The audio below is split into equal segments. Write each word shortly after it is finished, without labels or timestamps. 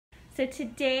So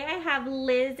today I have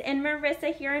Liz and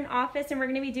Marissa here in office, and we're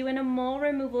going to be doing a mole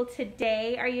removal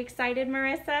today. Are you excited,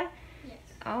 Marissa? Yes.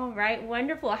 All right,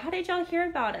 wonderful. How did y'all hear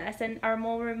about us and our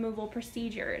mole removal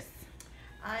procedures?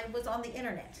 I was on the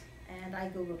internet and I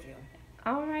Googled you.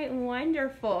 All right,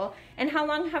 wonderful. And how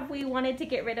long have we wanted to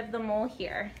get rid of the mole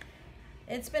here?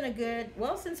 It's been a good,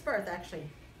 well, since birth actually.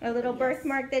 A little Yes.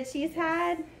 birthmark that she's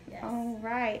had? Yes. All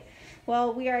right.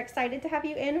 Well, we are excited to have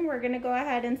you in, and we're going to go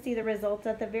ahead and see the results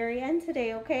at the very end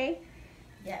today, okay?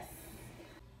 Yes.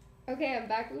 Okay, I'm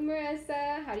back with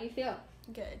Marissa. How do you feel?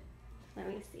 Good. Let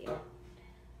me see.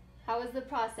 How was the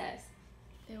process?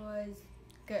 It was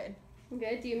good.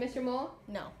 Good. Do you miss your mole?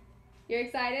 No. You're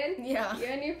excited? Yeah.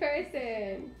 You're a new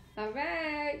person. All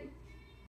right.